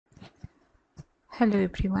Hello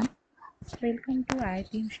everyone, welcome to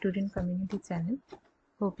Iitm student community channel.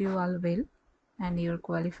 Hope you all well and your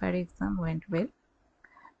qualifier exam went well.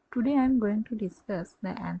 Today I am going to discuss the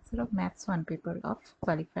answer of Maths 1 paper of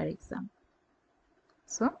qualifier exam.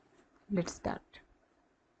 So let's start.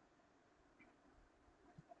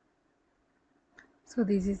 So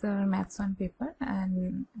this is our Maths 1 paper,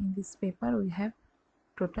 and in this paper we have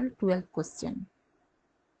total 12 questions.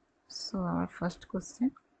 So our first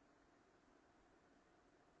question.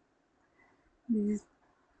 This is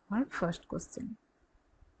our first question.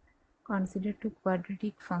 Consider two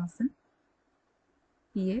quadratic functions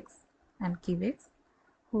px and qx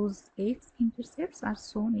whose x-intercepts are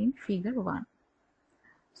shown in figure 1.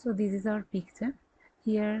 So this is our picture.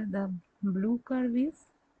 Here the blue curve is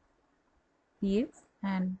px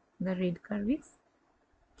and the red curve is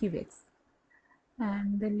qx,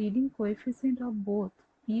 and the leading coefficient of both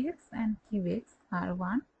px and qx are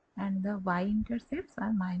 1 and the y-intercepts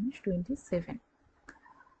are -27.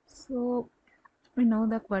 So we know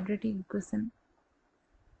the quadratic equation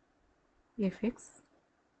fx,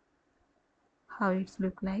 how it's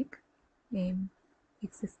look like: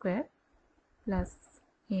 mx square plus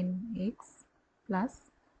nx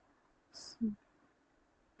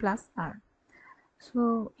plus r.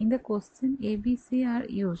 So in the question a, b, c are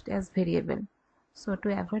used as variable. So to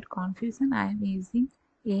avoid confusion I am using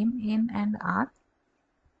m, n and r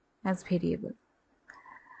as variable.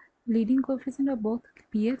 Leading coefficient of both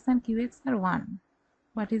px and qx are 1.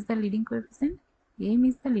 What is the leading coefficient? M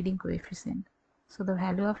is the leading coefficient. So the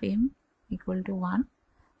value of m equal to 1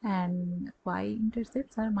 and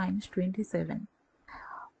y-intercepts are -27.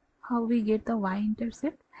 How we get the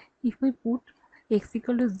y-intercept? If we put x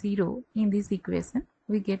equal to 0 in this equation,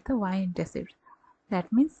 we get the y-intercept.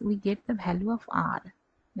 That means we get the value of r,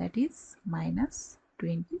 that is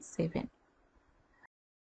 -27.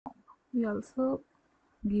 We also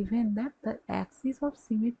given that the axis of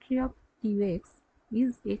symmetry of qx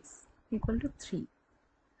is x equal to 3.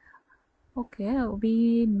 Okay,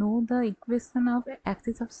 we know the equation of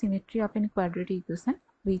axis of symmetry of any quadratic equation,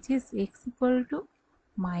 which is x equal to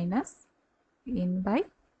minus n by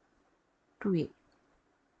 2a.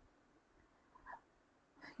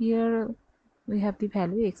 Here we have the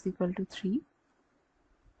value x equal to 3,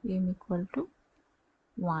 m equal to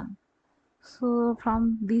 1. So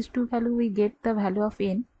from these two values we get the value of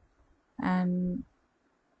n, and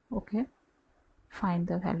okay, find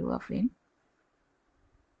the value of n.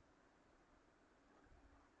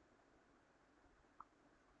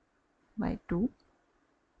 By 2,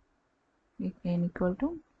 n equal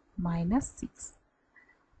to -6.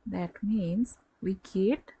 That means we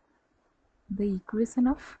get the equation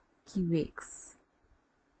of qx.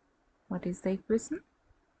 What is the equation?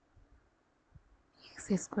 X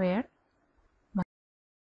square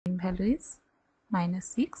value is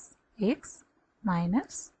 -6, x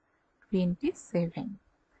 -27.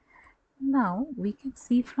 Now we can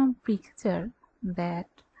see from picture that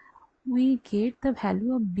we get the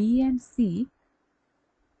value of b and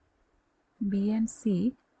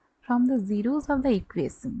c from the zeros of the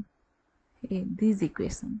equation, this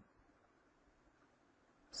equation.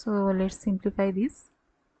 So let's simplify this.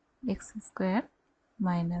 X square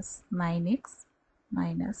minus 9x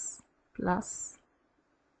minus plus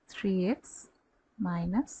 3x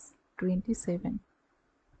minus 27.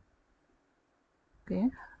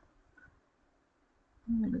 Okay,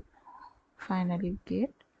 we'll finally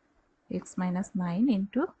get x minus 9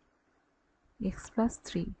 into x plus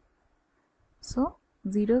 3. So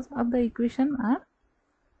zeros of the equation are,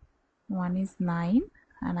 one is 9,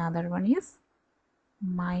 another one is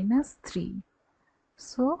 -3.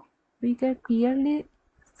 So we can clearly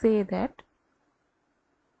say that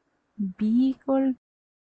b equal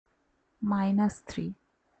 -3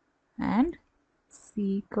 and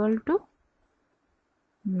c equal to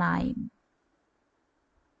 9.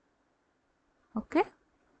 Okay,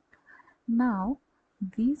 now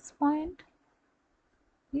this point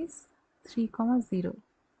is 3, 0,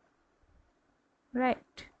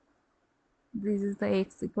 right? This is the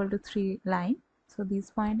x equal to 3 line, so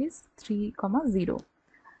this point is 3, 0,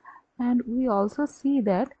 and we also see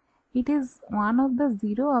that it is one of the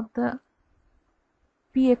 0 of the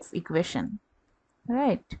px equation,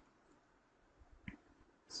 right?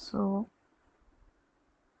 So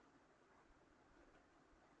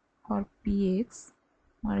for px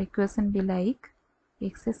our equation be like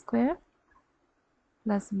x square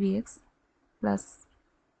plus bx plus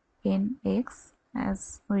nx,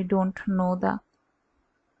 as we don't know the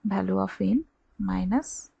value of n,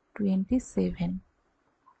 -27.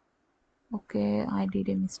 Okay, I did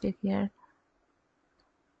a mistake here.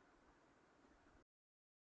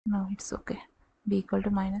 No, it's okay. b equal to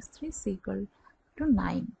minus 3, c equal to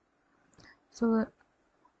 9. So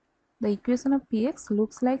the equation of px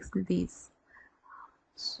looks like this.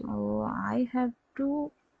 So I have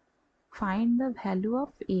to find the value of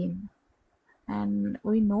n, and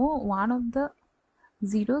we know one of the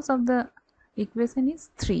zeros of the equation is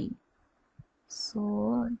 3.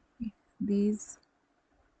 So this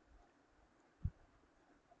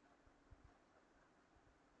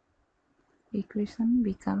equation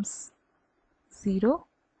becomes 0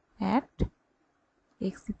 at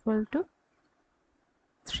x equal to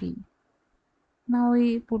 3. Now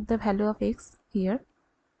we put the value of x here.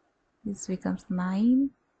 This becomes 9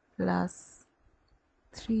 plus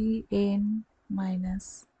 3n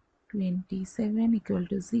minus 27 equal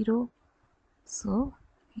to 0. So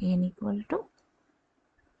n equal to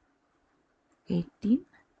 18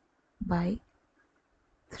 by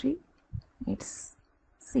 3. It's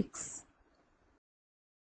 6.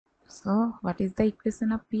 So what is the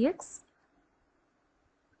equation of px?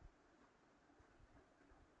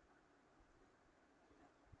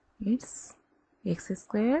 It's x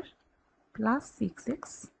square plus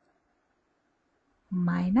 6x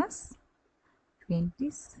minus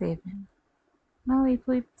 27. Now if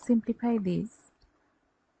we simplify this,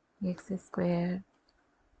 x square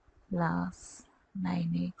plus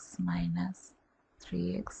 9x minus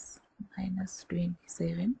 3x minus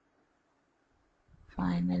 27,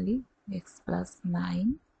 finally x plus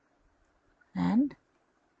 9 and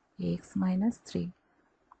x minus 3.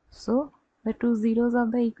 So the two zeros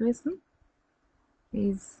of the equation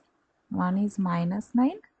is, one is minus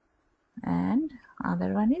 9 and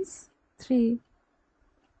other one is 3.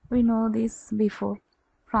 We know this before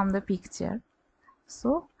from the picture.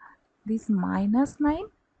 So this minus 9,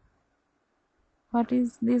 what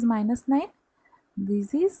is this minus 9?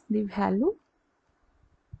 This is the value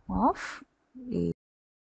of a.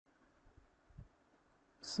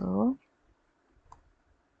 So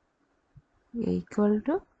a equal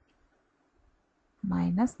to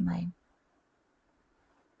minus 9.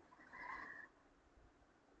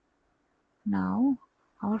 Now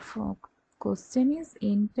our question is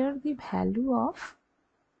enter the value of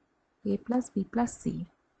a plus b plus c.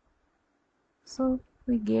 So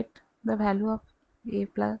we get the value of a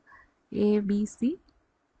plus a, b, c.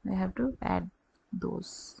 We have to add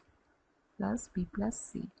those plus b plus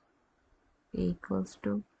c. A equals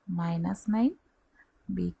to minus 9,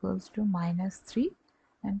 b equals to minus 3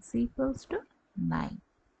 and c equals to 9.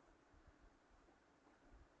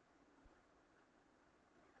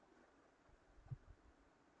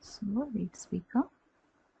 So it's become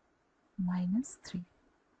minus 3.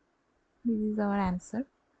 This is our answer.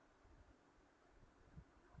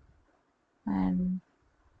 And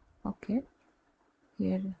okay,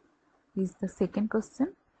 here is the second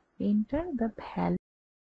question. Enter the value.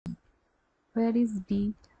 Where is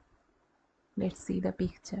d? Let's see the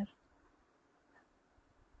picture.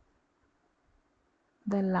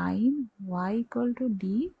 The line y equal to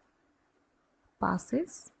d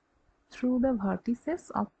passes through the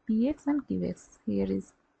vertices of px and qx. Here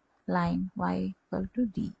is line y equal to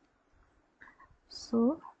d.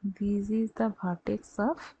 So this is the vertex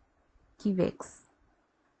of qx.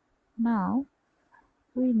 Now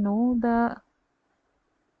we know the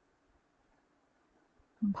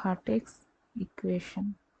vertex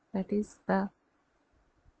equation, that is the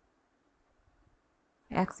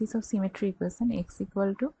axis of symmetry equation, x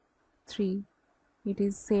equal to 3. It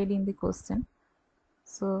is said in the question.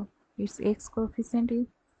 So its x coefficient is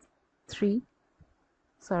 3.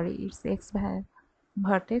 Sorry, its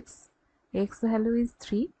vertex x value is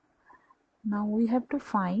 3. Now we have to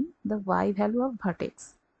find the y value of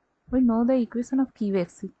vertex. We know the equation of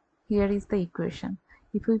qx. Here is the equation.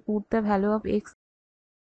 If we put the value of x,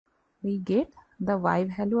 we get the y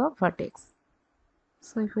value of vertex.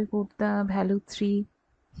 So if we put the value 3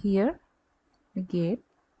 here, we get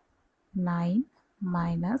 9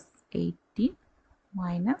 minus 18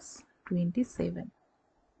 minus 27.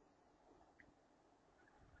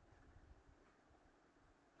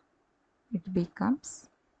 It becomes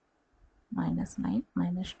minus 9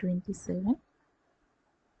 minus 27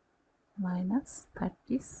 minus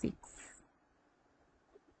 36.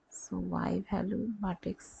 So y value,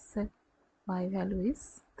 vertex y value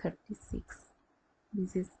is 36.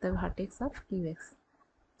 This is the vertex of qx,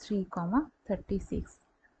 3, 36.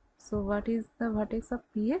 So what is the vertex of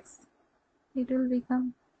px? It will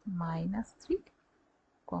become minus 3,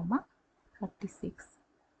 36.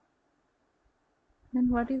 Then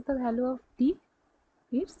what is the value of d?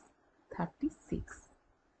 It's 36.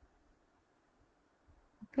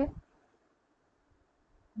 Okay.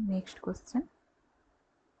 Next question.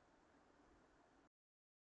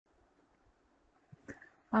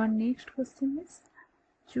 Our next question is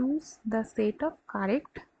choose the set of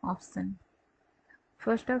correct option.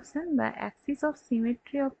 First option, the axis of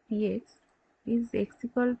symmetry of Px is x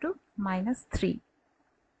equal to -3.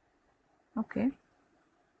 Okay,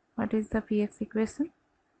 what is the Px equation?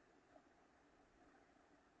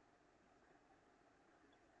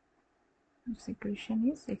 This equation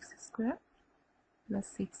is x square plus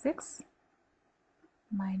 6x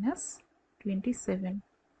minus 27.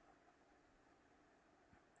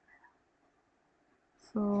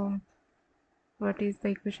 So what is the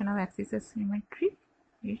equation of axis of symmetry?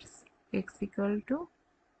 It's x equal to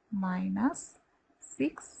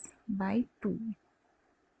 -6/2.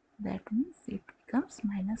 That means it becomes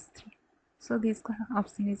 -3. So this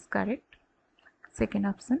option is correct. Second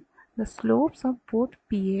option, the slopes of both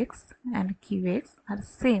Px and Qx are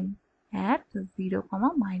same at 0,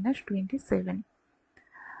 -27.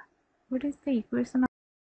 What is the equation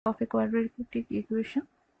of a quadratic equation?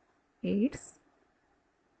 It's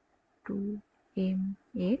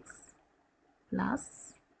 2mx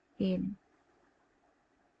plus n.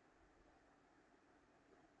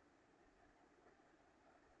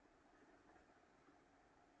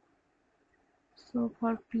 So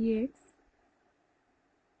for Px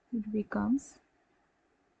it becomes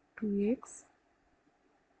 2x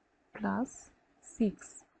plus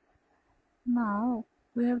 6. Now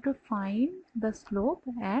we have to find the slope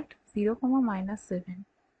at 0, -7.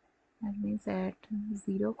 That means at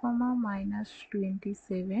 0,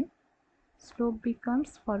 -27 slope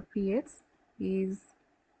becomes for Px is,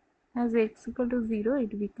 as x equal to 0,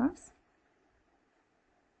 it becomes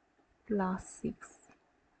 +6,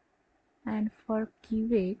 and for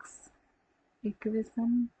Qx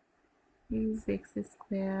equation is x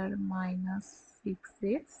square minus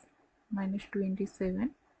 6x minus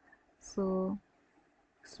 27. So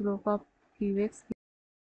slope of Qx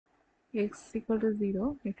x equal to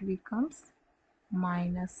 0, it becomes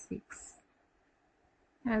 -6,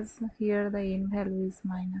 as here the n value is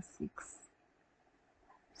 -6.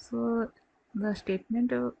 So the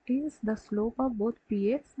statement is the slope of both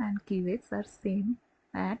Px and Qx are same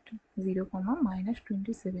at 0,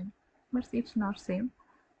 -27, but it's not same.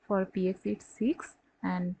 For Px it's 6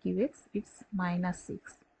 and Qx it's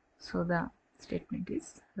 -6, so the statement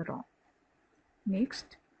is wrong.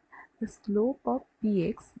 Next, the slope of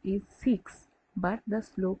Px is 6, but the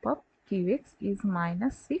slope of Qx is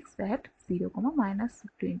 -6 at 0,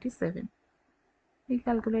 -27. We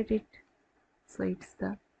calculate it, so it's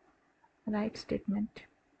the right statement.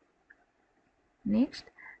 Next,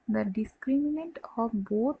 the discriminant of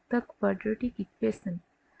both the quadratic equation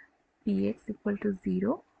Px equal to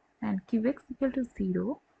 0 and Qx equal to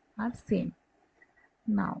 0 are same.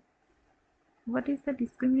 Now, what is the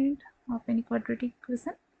discriminant of any quadratic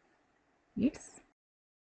equation? It's,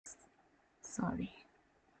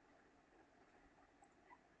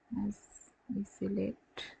 as we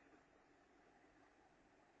select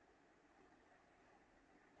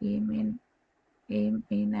m,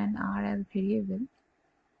 n and r as variable,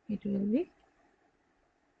 it will be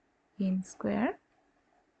n square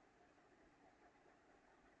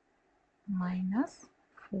minus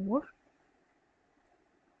 4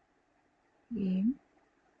 m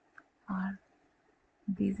r.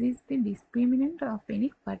 This is the discriminant of any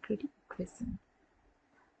quadratic equation.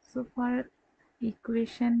 So for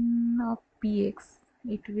equation of Px,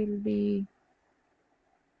 it will be,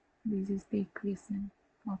 this is the equation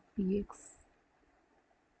of Px.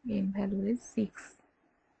 n value is 6,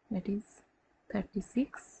 that is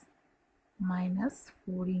 36 minus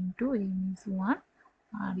 4 into n is 1,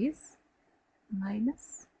 r is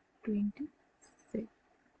 -26.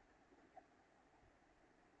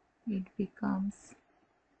 It becomes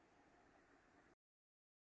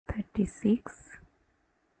 36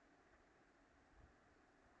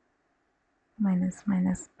 minus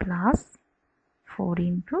plus 4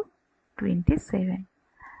 into 27.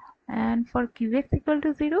 And for Qx equal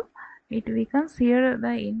to 0, it becomes, here the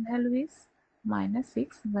n value is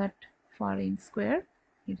 -6, but for n square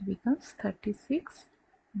it becomes 36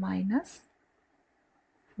 minus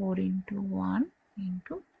 4 into 1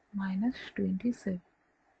 into -27.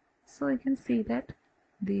 So you can see that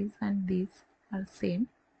these and these are same,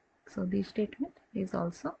 so this statement is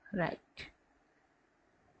also right.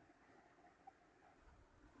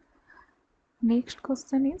 Next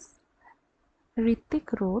question is,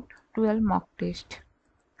 Ritik wrote 12 mock tests.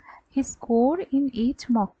 His score in each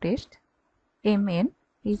mock test, Mn,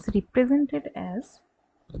 is represented as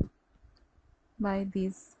by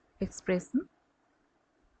this expression,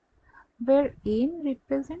 where n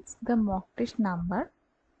represents the mock test number,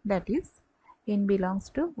 that is n belongs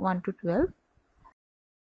to 1 to 12.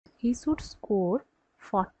 He should score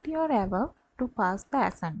 40 or above to pass the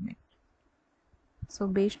assignment. So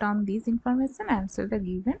based on this information, answer the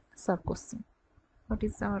given sub-question. What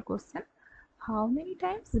is our question? How many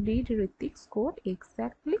times did Hrithik score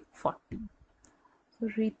exactly 40? So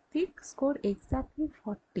Hrithik scored exactly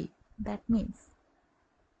 40. That means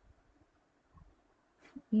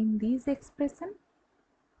in this expression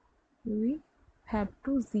we have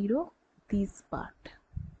to zero this part.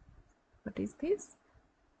 What is this?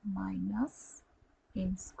 Minus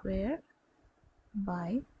n square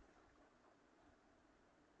by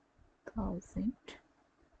 1000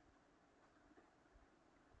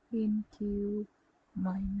 n cube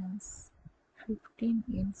minus 15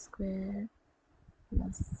 n square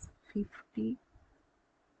plus 50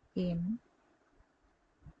 n.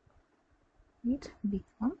 It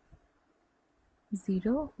becomes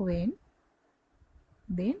 0 when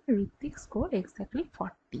then Hrithik scored exactly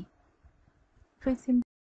 40. If I simplify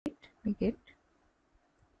it, we get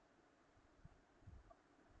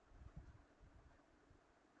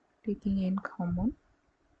taking n common,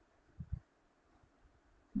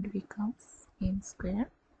 it becomes n square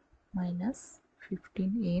minus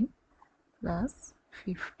 15n plus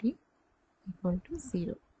 50 equal to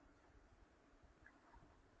 0.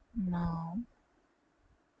 Now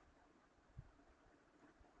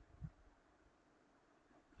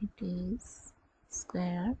it is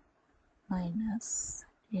square minus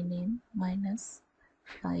 10n minus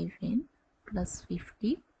 5n plus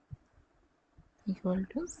 50 equal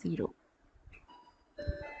to 0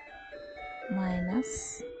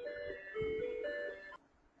 minus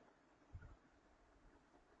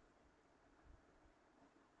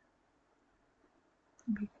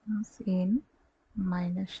becomes n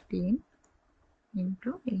minus 10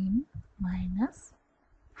 into n minus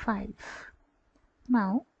 5.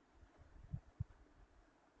 Now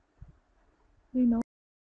we know,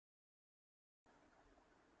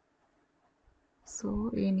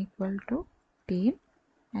 so n equal to 10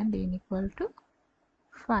 and n equal to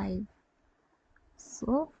 5.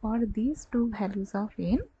 So for these two values of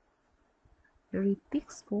n,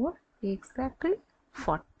 Hrithik scored exactly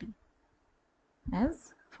 40.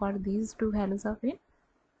 As for these two values of n,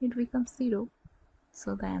 it becomes 0.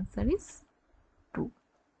 So the answer is 2.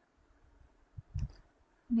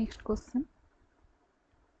 Next question.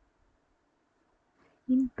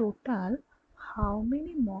 In total, how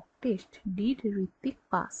many mock tests did Hrithik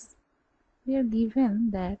pass? We are given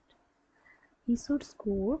that he should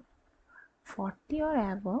score 40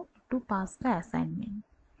 or above to pass the assignment.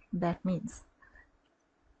 That means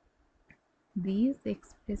these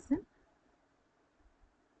expression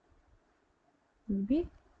will be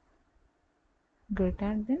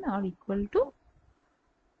greater than or equal to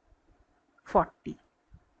 40.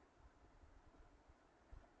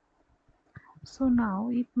 So now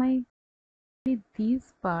if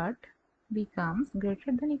this part becomes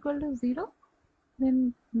greater than equal to 0,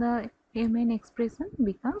 then the mn expression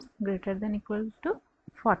becomes greater than equal to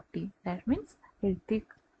 40. That means Hrithik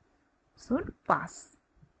should pass.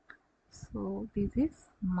 So this is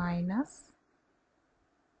minus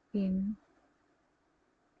n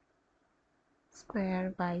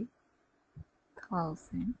square by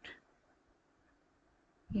 1000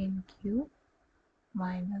 n cube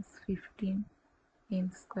minus 15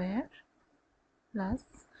 n square plus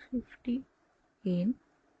 50 n.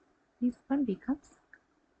 This one becomes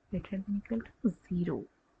greater than equal to 0.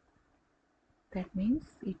 That means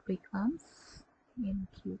it becomes n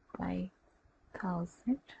cube by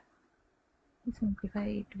 1000. We simplify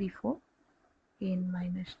it before, n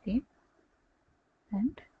minus 10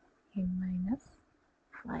 and n minus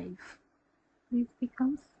 5. This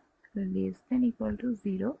becomes less than equal to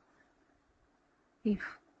 0 if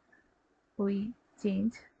we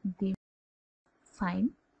change the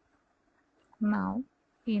sign. Now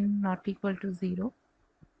n not equal to 0,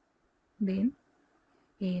 then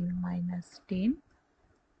n minus 10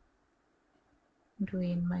 into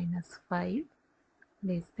n minus 5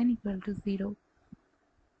 less than equal to 0.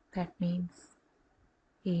 That means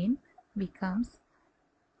n becomes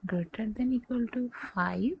greater than equal to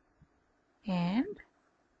 5 and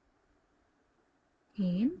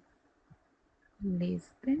n less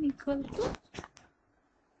than equal to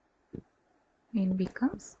n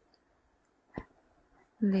becomes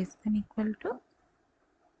less than equal to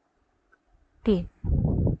 10.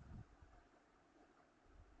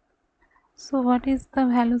 So what is the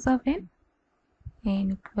values of n?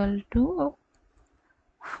 N equal to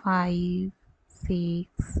 5,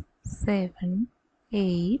 6, 7,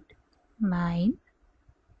 8, 9,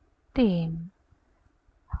 10.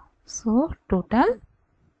 So total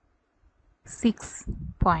 6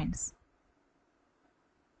 points.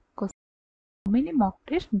 many mock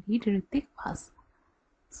tests did Hrithik pass?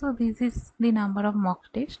 So this is the number of mock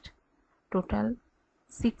tests. Total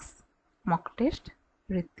 6 mock tests.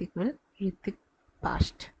 Hrithik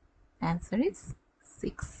passed. Answer is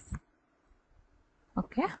 6.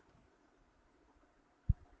 Okay.